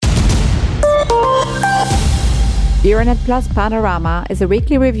Euronet Plus Panorama is a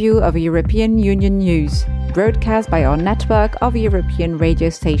weekly review of European Union news, broadcast by our network of European radio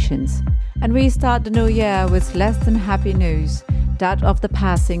stations. And we start the new year with less than happy news, that of the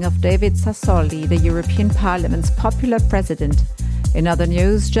passing of David Sassoli, the European Parliament's popular president. In other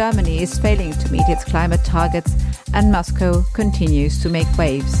news, Germany is failing to meet its climate targets, and Moscow continues to make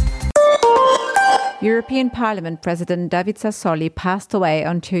waves. European Parliament President David Sassoli passed away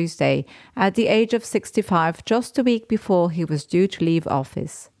on Tuesday at the age of 65, just a week before he was due to leave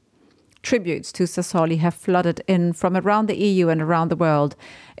office. Tributes to Sassoli have flooded in from around the EU and around the world.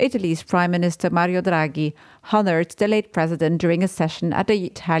 Italy's Prime Minister Mario Draghi honoured the late president during a session at the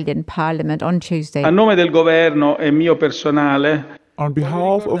Italian Parliament on Tuesday. A nome del governo e mio personale, on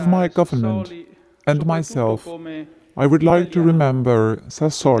behalf of my government and myself, I would like to remember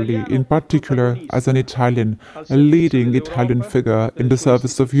Sassoli in particular as an Italian, a leading Italian figure in the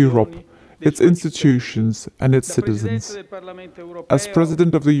service of Europe, its institutions and its citizens. As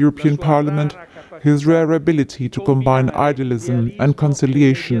President of the European Parliament, his rare ability to combine idealism and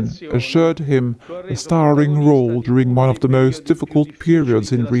conciliation assured him a starring role during one of the most difficult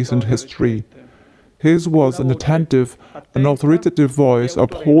periods in recent history. His was an attentive and authoritative voice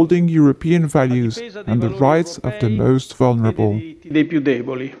upholding European values and the rights of the most vulnerable.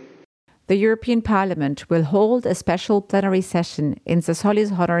 The European Parliament will hold a special plenary session in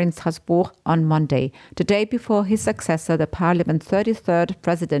Sassoli's honour in Strasbourg on Monday, the day before his successor, the Parliament's 33rd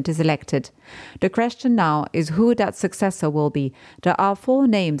president, is elected. The question now is who that successor will be. There are 4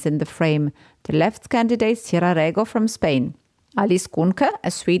 names in the frame. The left candidate, Sierra Rego from Spain, Alice Kuhnke, a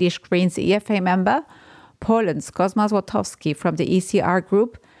Swedish Greens EFA member, Poland's Kosma Złotowski from the ECR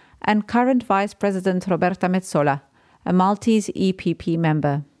group, and current Vice President Roberta Metsola, a Maltese EPP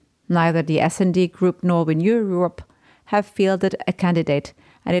member. Neither the S&D group nor Renew Europe have fielded a candidate,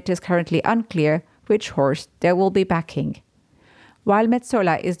 and it is currently unclear which horse they will be backing. While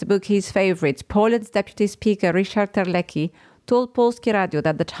Metsola is the bookies' favourite, Poland's Deputy Speaker Ryszard Terlecki told Polskie Radio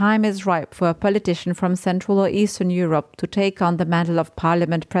that the time is ripe for a politician from Central or Eastern Europe to take on the mantle of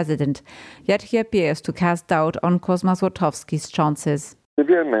Parliament President, yet he appears to cast doubt on Kosma Złotowski's chances.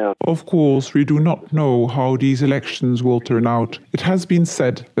 Of course, we do not know how these elections will turn out. It has been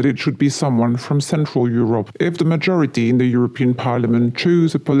said that it should be someone from Central Europe. If the majority in the European Parliament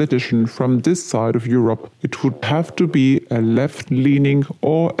choose a politician from this side of Europe, it would have to be a left-leaning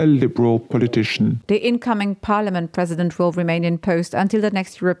or a liberal politician. The incoming Parliament President will remain in post until the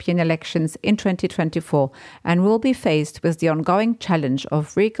next European elections in 2024 and will be faced with the ongoing challenge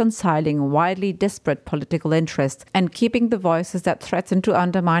of reconciling widely disparate political interests and keeping the voices that threaten to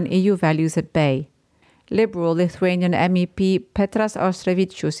undermine EU values at bay. Liberal Lithuanian MEP Petras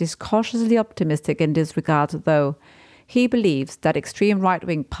Auštrevičius is cautiously optimistic in this regard, though. He believes that extreme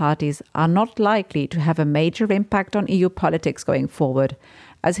right-wing parties are not likely to have a major impact on EU politics going forward,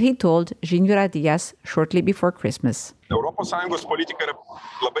 as he told Ginura Diaz shortly before Christmas.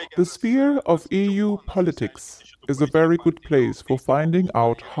 The sphere of EU politics is a very good place for finding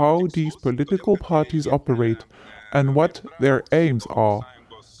out how these political parties operate and what their aims are,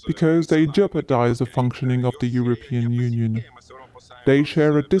 because they jeopardize the functioning of the European Union. They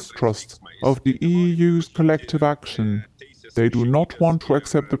share a distrust of the EU's collective action. They do not want to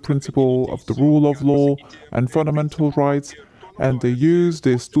accept the principle of the rule of law and fundamental rights, and they use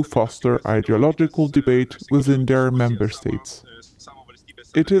this to foster ideological debate within their member states.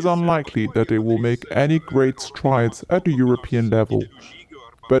 It is unlikely that they will make any great strides at the European level,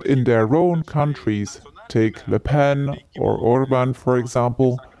 but in their own countries, take Le Pen or Orban, for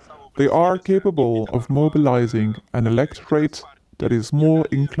example, they are capable of mobilizing an electorate that is more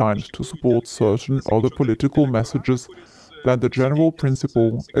inclined to support certain other political messages than the general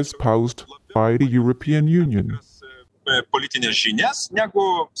principle espoused by the European Union.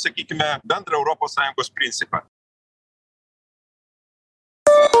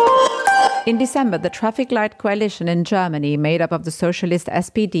 In December, the Traffic Light Coalition in Germany, made up of the Socialist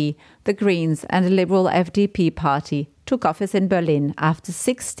SPD, the Greens and the Liberal FDP party, took office in Berlin after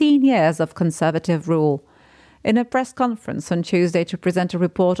 16 years of conservative rule. In a press conference on Tuesday to present a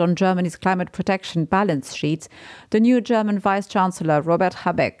report on Germany's climate protection balance sheet, the new German Vice-Chancellor Robert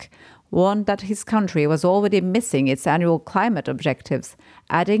Habeck warned that his country was already missing its annual climate objectives,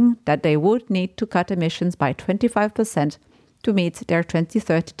 adding that they would need to cut emissions by 25% to meet their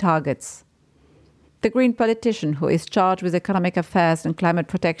 2030 targets. The Green politician, who is charged with economic affairs and climate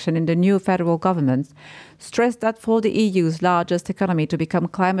protection in the new federal government, stressed that for the EU's largest economy to become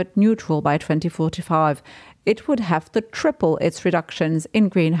climate neutral by 2045, it would have to triple its reductions in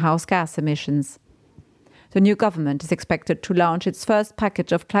greenhouse gas emissions. The new government is expected to launch its first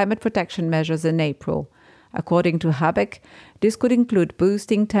package of climate protection measures in April. According to Habeck, this could include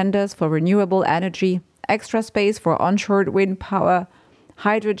boosting tenders for renewable energy, extra space for onshore wind power,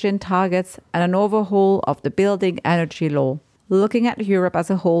 hydrogen targets, and an overhaul of the building energy law. Looking at Europe as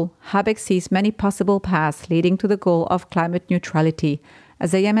a whole, Habeck sees many possible paths leading to the goal of climate neutrality,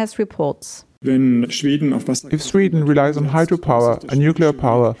 as AMS reports. If Sweden relies on hydropower and nuclear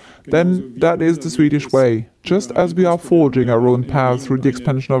power, then that is the Swedish way. Just as we are forging our own path through the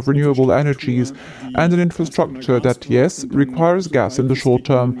expansion of renewable energies and an infrastructure that, yes, requires gas in the short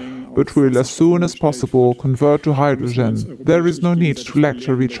term, but will as soon as possible convert to hydrogen. There is no need to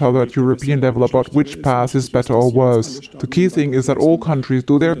lecture each other at European level about which path is better or worse. The key thing is that all countries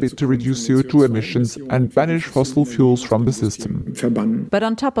do their bit to reduce CO2 emissions and banish fossil fuels from the system. But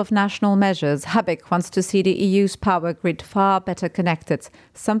on top of national measures, Habeck wants to see the EU's power grid far better connected,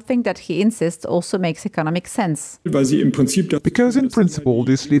 something that he insists also makes economic sense. Because in principle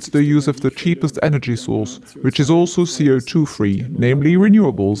this leads to the use of the cheapest energy source, which is also CO2-free, namely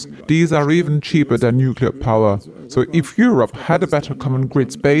renewables. These are even cheaper than nuclear power. So if Europe had a better common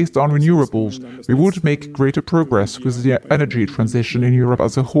grid based on renewables, we would make greater progress with the energy transition in Europe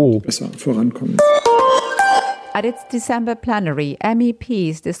as a whole. At its December plenary,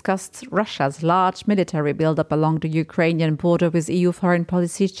 MEPs discussed Russia's large military buildup along the Ukrainian border with EU Foreign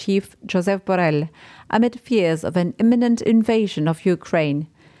Policy Chief Josep Borrell, amid fears of an imminent invasion of Ukraine.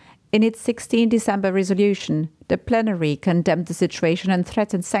 In its 16 December resolution, the plenary condemned the situation and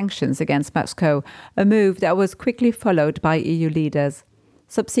threatened sanctions against Moscow, a move that was quickly followed by EU leaders.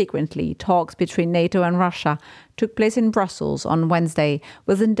 Subsequently, talks between NATO and Russia took place in Brussels on Wednesday,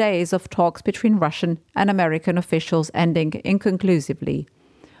 within days of talks between Russian and American officials ending inconclusively.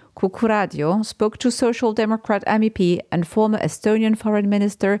 Kuku Radio spoke to Social Democrat MEP and former Estonian Foreign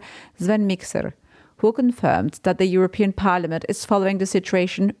Minister Sven Mikser, who confirmed that the European Parliament is following the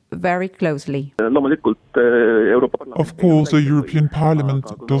situation very closely. Of course, the European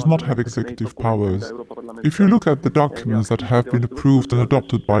Parliament does not have executive powers. If you look at the documents that have been approved and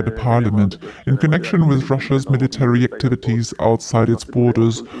adopted by the Parliament in connection with Russia's military activities outside its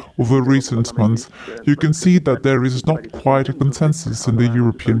borders over recent months, you can see that there is not quite a consensus in the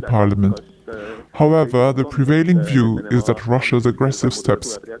European Parliament. However, the prevailing view is that Russia's aggressive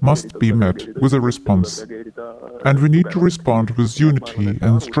steps must be met with a response. And we need to respond with unity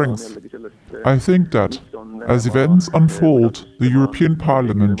and strength. I think that, as events unfold, the European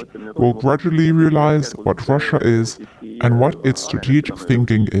Parliament will gradually realize what Russia is and what its strategic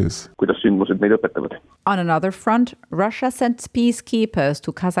thinking is. On another front, Russia sent peacekeepers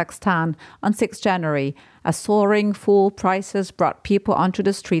to Kazakhstan on 6 January, as soaring fuel prices brought people onto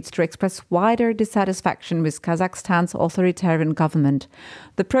the streets to express wider dissatisfaction with Kazakhstan's authoritarian government.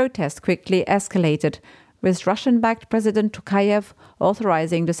 The protest quickly escalated, with Russian-backed President Tokayev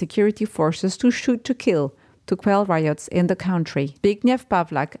authorizing the security forces to shoot to kill to quell riots in the country. Zbigniew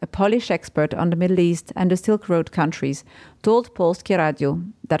Pawlak, a Polish expert on the Middle East and the Silk Road countries, told Polskie Radio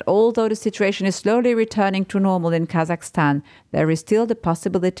that although the situation is slowly returning to normal in Kazakhstan, there is still the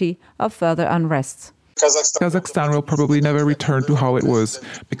possibility of further unrest. Kazakhstan will probably never return to how it was,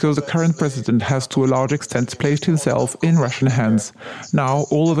 because the current president has to a large extent placed himself in Russian hands. Now,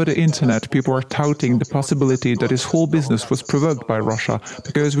 all over the internet, people are touting the possibility that his whole business was provoked by Russia,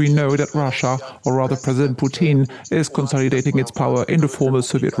 because we know that Russia, or rather President Putin, is consolidating its power in the former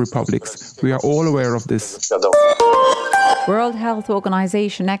Soviet republics. We are all aware of this. World Health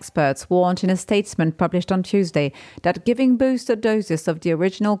Organization experts warned in a statement published on Tuesday that giving booster doses of the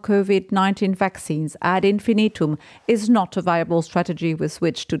original COVID-19 vaccines ad infinitum is not a viable strategy with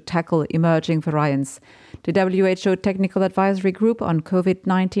which to tackle emerging variants. The WHO Technical Advisory Group on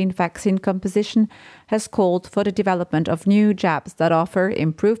COVID-19 vaccine composition has called for the development of new jabs that offer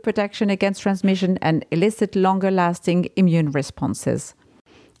improved protection against transmission and elicit longer-lasting immune responses.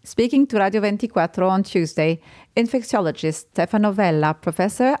 Speaking to Radio 24 on Tuesday, infectiologist Stefano Vella,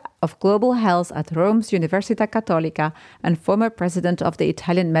 professor of global health at Rome's Università Cattolica and former president of the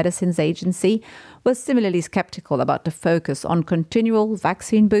Italian Medicines Agency, was similarly skeptical about the focus on continual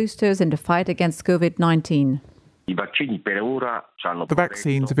vaccine boosters in the fight against COVID-19. The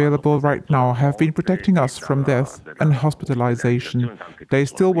vaccines available right now have been protecting us from death and hospitalization. They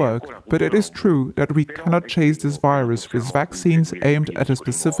still work, but it is true that we cannot chase this virus with vaccines aimed at a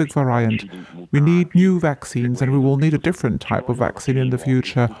specific variant. We need new vaccines, and we will need a different type of vaccine in the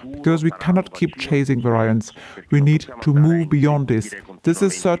future, because we cannot keep chasing variants. We need to move beyond this. This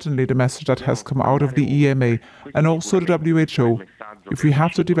is certainly the message that has come out of the EMA and also the WHO. If we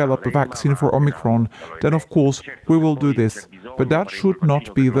have to develop a vaccine for Omicron, then of course we will do this. But that should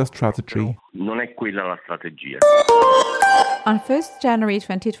not be the strategy. On 1st January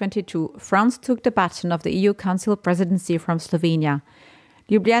 2022, France took the baton of the EU Council presidency from Slovenia.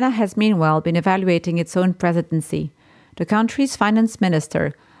 Ljubljana has meanwhile been evaluating its own presidency. The country's finance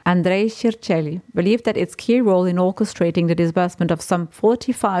minister, Andrej Šircelj, believed that its key role in orchestrating the disbursement of some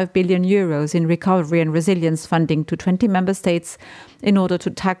 45 billion euros in recovery and resilience funding to 20 member states in order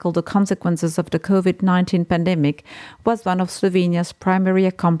to tackle the consequences of the COVID-19 pandemic was one of Slovenia's primary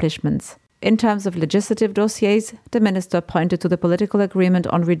accomplishments. In terms of legislative dossiers, the minister pointed to the political agreement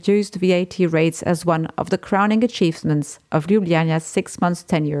on reduced VAT rates as one of the crowning achievements of Ljubljana's 6-month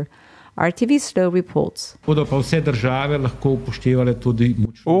tenure. RTV Slow reports.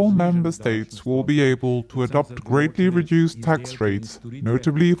 All member states will be able to adopt greatly reduced tax rates,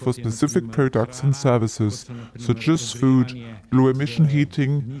 notably for specific products and services, such as food, low-emission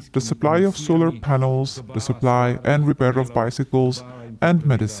heating, the supply of solar panels, the supply and repair of bicycles, and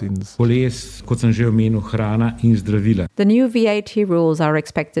medicines. The new VAT rules are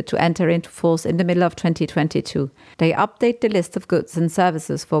expected to enter into force in the middle of 2022. They update the list of goods and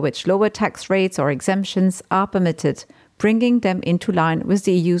services for which lower tax rates or exemptions are permitted, bringing them into line with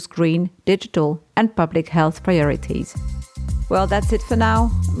the EU's green, digital, and public health priorities. Well, that's it for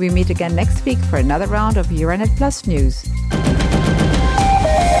now. We meet again next week for another round of Euranet Plus news.